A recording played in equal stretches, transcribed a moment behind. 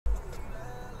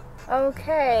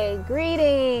Okay,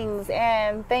 greetings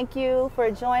and thank you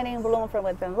for joining Bloom from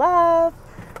Within Love.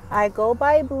 I go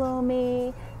by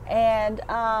Bloomy, and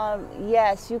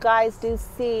yes, you guys do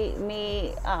see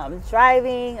me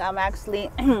driving. I'm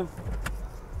actually,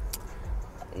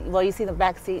 well, you see the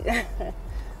back seat.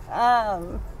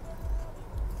 I'm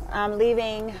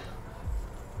leaving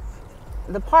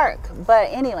the park, but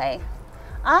anyway,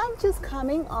 I'm just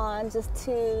coming on just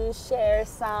to share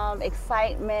some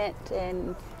excitement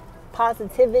and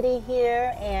positivity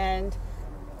here and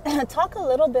talk a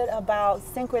little bit about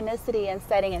synchronicity and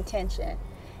setting intention.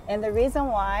 And the reason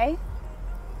why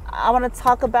I want to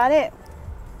talk about it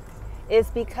is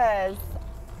because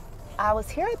I was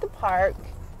here at the park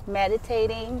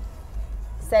meditating,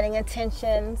 setting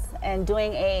intentions, and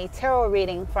doing a tarot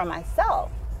reading for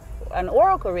myself, an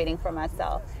oracle reading for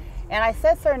myself. And I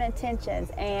set certain intentions,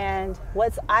 and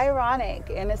what's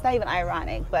ironic, and it's not even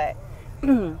ironic, but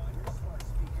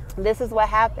this is what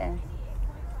happened.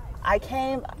 I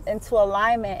came into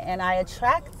alignment and I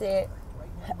attracted,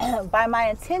 by my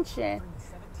intention,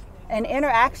 an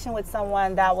interaction with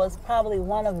someone that was probably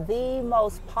one of the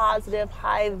most positive,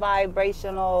 high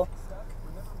vibrational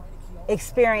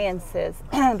experiences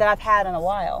that I've had in a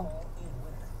while.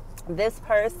 This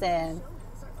person,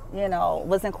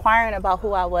 was inquiring about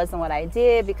who I was and what I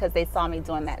did because they saw me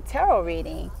doing that tarot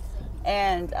reading.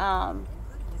 And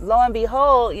lo and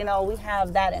behold, we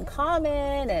have that in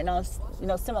common and,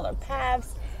 similar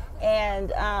paths.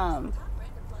 And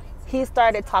he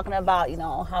started talking about,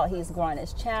 how he's growing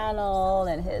his channel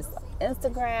and his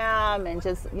Instagram and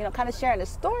just, kind of sharing the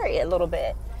story a little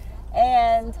bit.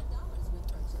 And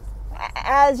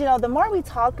as, the more we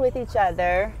talked with each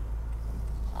other,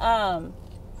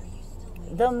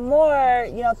 the more,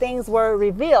 things were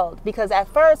revealed, because at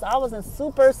first I was in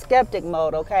super skeptic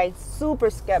mode, okay? Super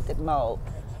skeptic mode.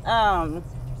 And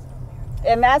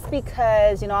that's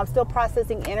because, I'm still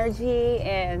processing energy,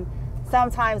 and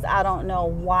sometimes I don't know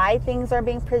why things are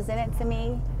being presented to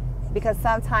me, because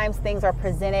sometimes things are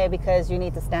presented because you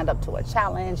need to stand up to a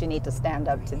challenge, you need to stand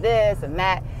up to this and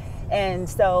that. And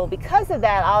so because of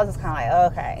that, I was just kind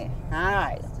of like, okay, all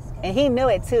right. And he knew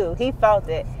it too. He felt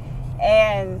it.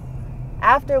 And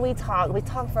after we talked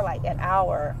for like an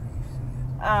hour.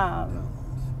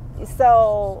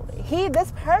 So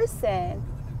this person,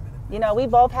 we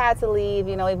both had to leave,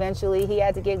 eventually he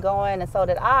had to get going and so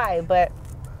did I. But,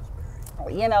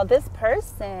 this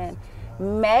person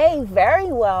may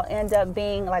very well end up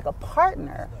being like a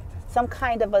partner, some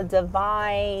kind of a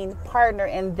divine partner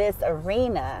in this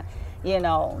arena.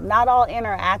 Not all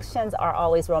interactions are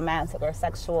always romantic or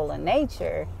sexual in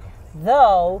nature.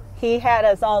 Though he had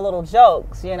his own little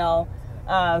jokes, he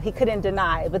couldn't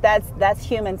deny, but that's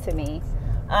human to me.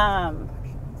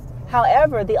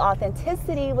 However, the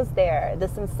authenticity was there, the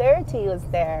sincerity was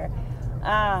there.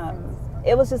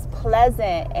 It was just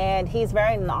pleasant, and he's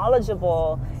very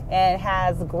knowledgeable and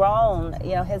has grown,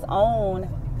 his own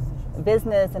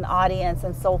business and audience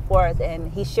and so forth.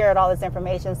 And he shared all this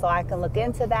information so I can look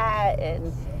into that,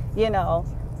 and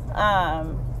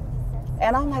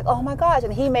and I'm like, oh my gosh.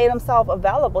 And he made himself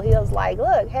available. He was like,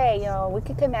 look, hey, we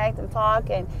could connect and talk,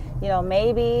 and,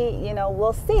 maybe,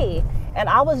 we'll see. And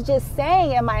I was just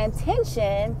saying in my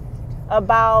intention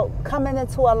about coming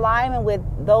into alignment with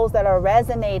those that are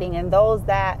resonating and those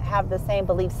that have the same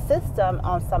belief system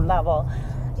on some level,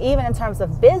 even in terms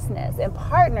of business and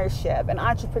partnership and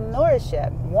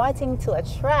entrepreneurship, wanting to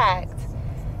attract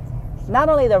not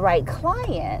only the right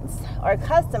clients or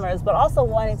customers, but also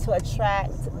wanting to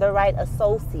attract the right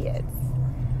associates,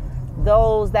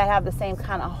 those that have the same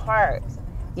kind of heart.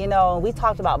 We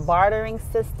talked about bartering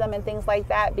system and things like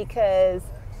that because,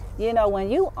 when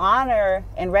you honor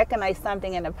and recognize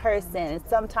something in a person,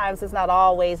 sometimes it's not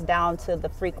always down to the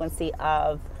frequency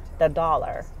of the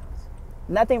dollar.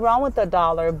 Nothing wrong with the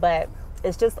dollar, but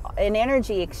it's just an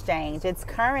energy exchange. It's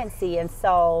currency. And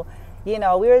so, we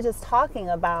were just talking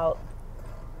about,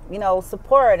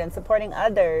 support and supporting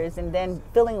others, and then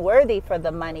feeling worthy for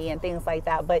the money and things like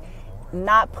that, but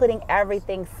not putting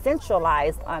everything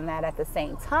centralized on that at the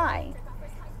same time.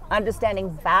 Understanding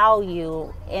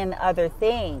value in other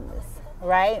things,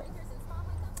 right?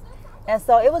 And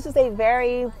so it was just a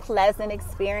very pleasant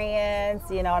experience,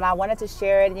 and I wanted to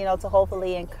share it, to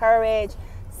hopefully encourage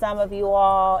some of you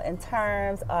all in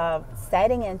terms of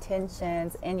setting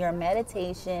intentions in your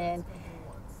meditation,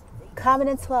 coming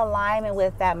into alignment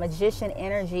with that magician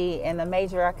energy in the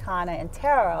major arcana and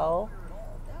tarot,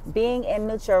 being in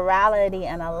neutrality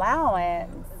and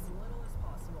allowance.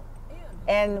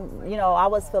 And, I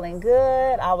was feeling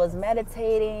good. I was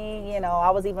meditating.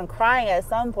 I was even crying at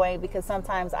some point because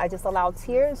sometimes I just allow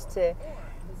tears to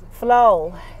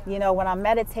flow, you know, when I'm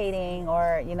meditating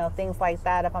or, you know, things like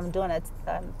that, if I'm doing a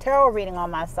tarot reading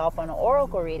on myself or an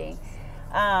oracle reading.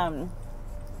 And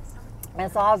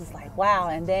so I was just like, wow.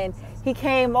 And then he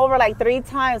came over like 3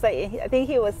 times. Like, I think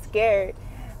he was scared.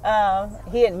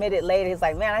 He admitted later, he's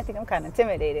like, man, I think I'm kind of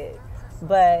intimidated.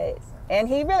 And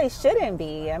he really shouldn't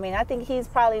be. I mean, I think he's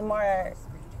probably more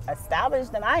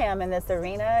established than I am in this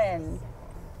arena. And,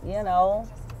 you know,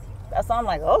 that's why I'm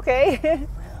like, okay.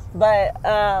 But,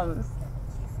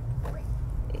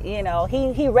 you know,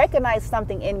 he recognized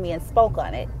something in me and spoke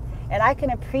on it. And I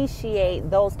can appreciate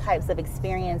those types of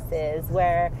experiences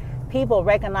where people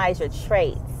recognize your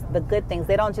traits, the good things.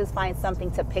 They don't just find something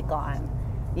to pick on.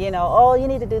 You know, oh, you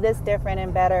need to do this different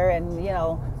and better. And, you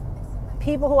know,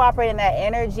 people who operate in that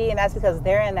energy, and that's because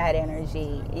they're in that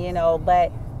energy, you know.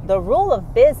 But the rule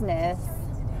of business,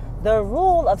 the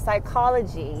rule of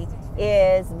psychology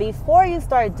is before you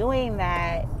start doing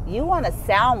that, you want to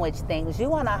sandwich things. You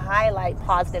want to highlight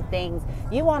positive things.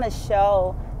 You want to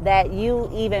show that you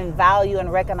even value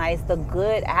and recognize the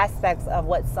good aspects of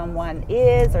what someone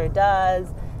is or does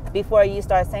before you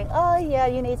start saying, oh yeah,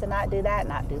 you need to not do that,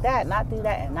 not do that, not do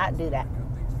that, and not do that.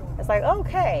 It's like,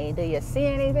 okay, do you see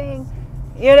anything,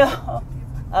 you know,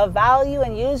 of value?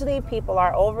 And usually people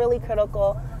are overly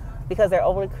critical because they're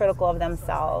overly critical of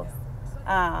themselves.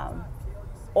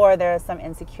 Or there are some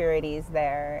insecurities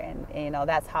there, and you know,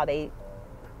 that's how they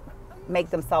make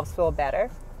themselves feel better.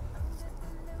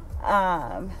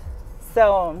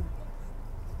 So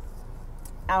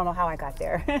I don't know how I got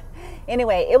there.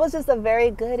 Anyway, it was just a very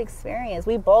good experience.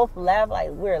 We both left, like,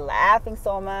 we were laughing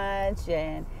so much,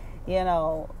 and you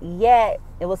know, yet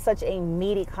it was such a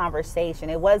meaty conversation.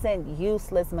 It wasn't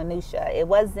useless minutia. It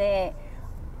wasn't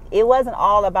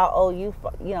all about, oh, you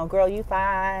know, girl, you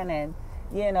fine, and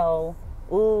you know,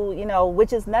 ooh, you know,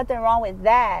 which is nothing wrong with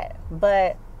that.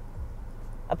 But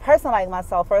a person like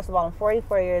myself, first of all, I'm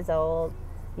 44 years old.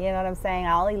 You know what I'm saying?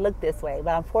 I only look this way,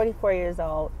 but I'm 44 years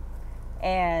old.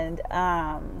 And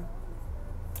I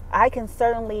can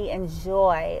certainly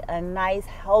enjoy a nice,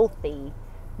 healthy,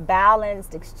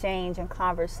 balanced exchange and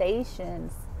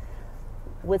conversations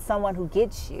with someone who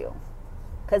gets you.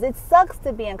 Because it sucks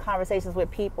to be in conversations with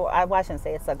people. I shouldn't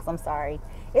say it sucks. I'm sorry.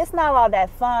 It's not all that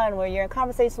fun when you're in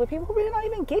conversations with people who really don't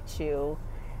even get you.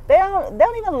 They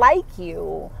don't even like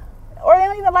you, or they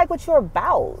don't even like what you're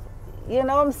about. You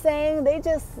know what I'm saying? They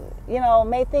just, you know,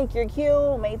 may think you're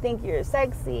cute, may think you're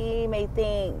sexy, may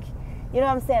think, you know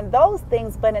what I'm saying, those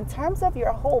things. But in terms of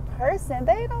your whole person,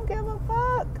 they don't give a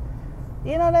fuck.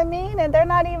 You know what I mean? And they're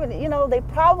not even, you know, they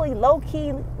probably low-key,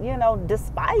 you know,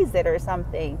 despise it or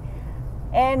something.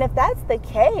 And if that's the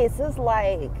case, it's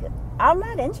like, I'm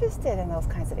not interested in those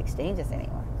kinds of exchanges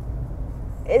anymore.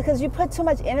 Because you put too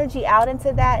much energy out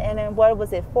into that, and then what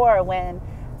was it for when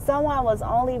someone was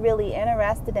only really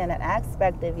interested in an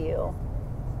aspect of you,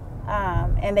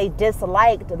 and they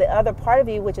disliked the other part of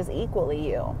you, which is equally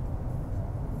you.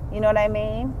 You know what I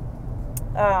mean?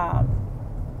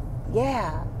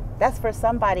 Yeah, that's for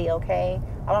somebody, okay?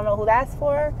 I don't know who that's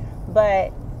for,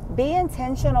 but be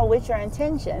intentional with your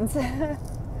intentions.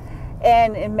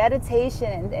 And in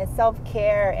meditation and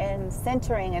self-care and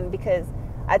centering, and because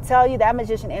I tell you, that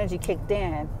magician energy kicked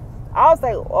in. I was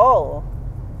like, oh,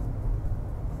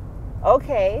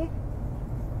 okay.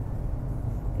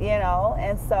 You know,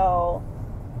 and so,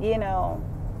 you know,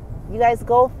 you guys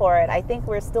go for it. I think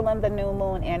we're still in the new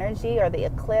moon energy, or the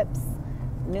eclipse,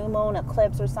 new moon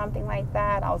eclipse or something like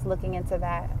that. I was looking into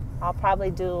that. I'll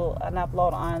probably do an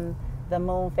upload on the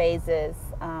moon phases,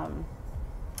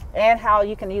 and how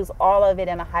you can use all of it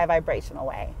in a high vibrational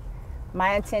way.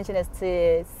 My intention is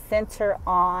to center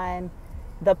on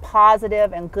the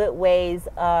positive and good ways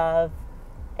of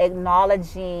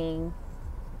acknowledging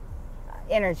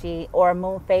energy or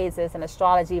moon phases in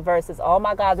astrology versus, oh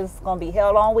my God, this is going to be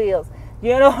hell on wheels.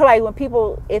 You know, like when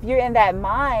people, if you're in that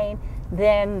mind,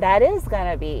 then that is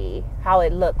going to be how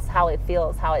it looks, how it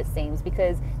feels, how it seems,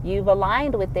 because you've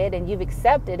aligned with it and you've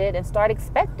accepted it and start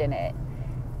expecting it.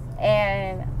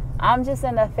 And I'm just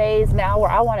in a phase now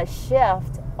where I want to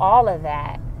shift all of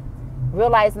that,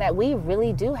 realizing that we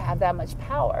really do have that much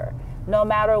power. No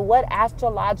matter what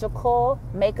astrological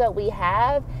makeup we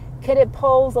have, could it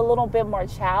pose a little bit more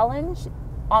challenge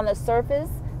on the surface?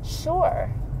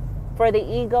 Sure. For the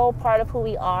ego part of who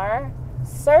we are,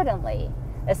 certainly.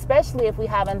 Especially if we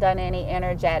haven't done any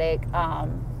energetic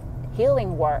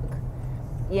healing work,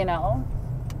 you know,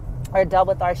 or dealt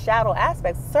with our shadow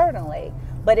aspects, certainly.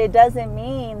 But it doesn't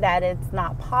mean that it's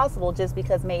not possible just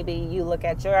because maybe you look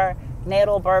at your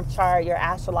natal birth chart, your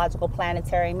astrological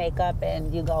planetary makeup,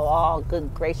 and you go, oh,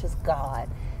 good gracious God,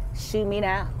 shoot me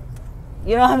now.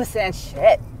 You know what I'm saying?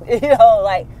 Shit. You know,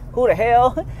 like, who the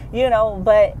hell? You know,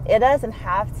 but it doesn't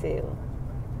have to.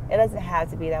 It doesn't have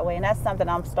to be that way. And that's something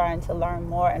I'm starting to learn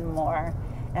more and more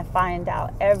and find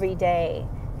out every day,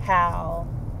 how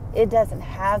it doesn't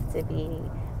have to be.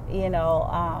 You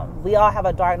know, we all have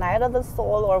a dark night of the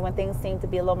soul, or when things seem to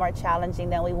be a little more challenging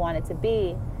than we want it to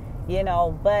be, you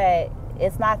know, but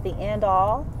it's not the end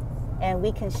all, and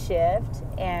we can shift.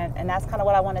 And that's kind of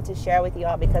what I wanted to share with you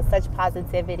all, because such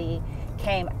positivity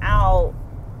came out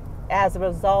as a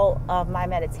result of my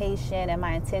meditation and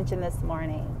my intention this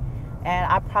morning. And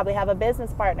I probably have a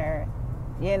business partner,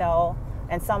 you know,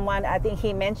 and someone, I think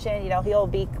he mentioned, you know, he'll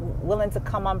be willing to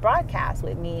come on broadcast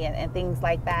with me and things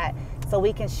like that, so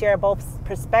we can share both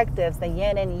perspectives, the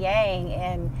yin and yang,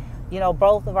 and, you know,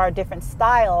 both of our different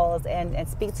styles, and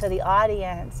speak to the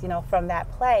audience, you know, from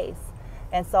that place.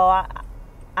 And so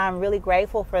I'm really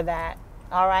grateful for that.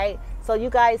 All right. So you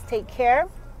guys take care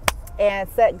and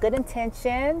set good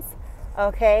intentions.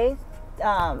 Okay.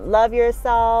 Love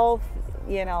yourself,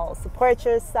 you know, support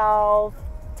yourself,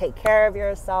 take care of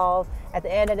yourself. At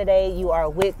the end of the day, you are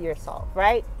with yourself,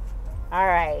 right? All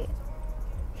right.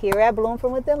 Here at Bloom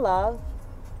From Within Love,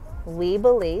 we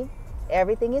believe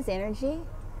everything is energy.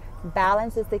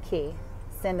 Balance is the key.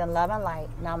 Sending love and light.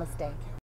 Namaste.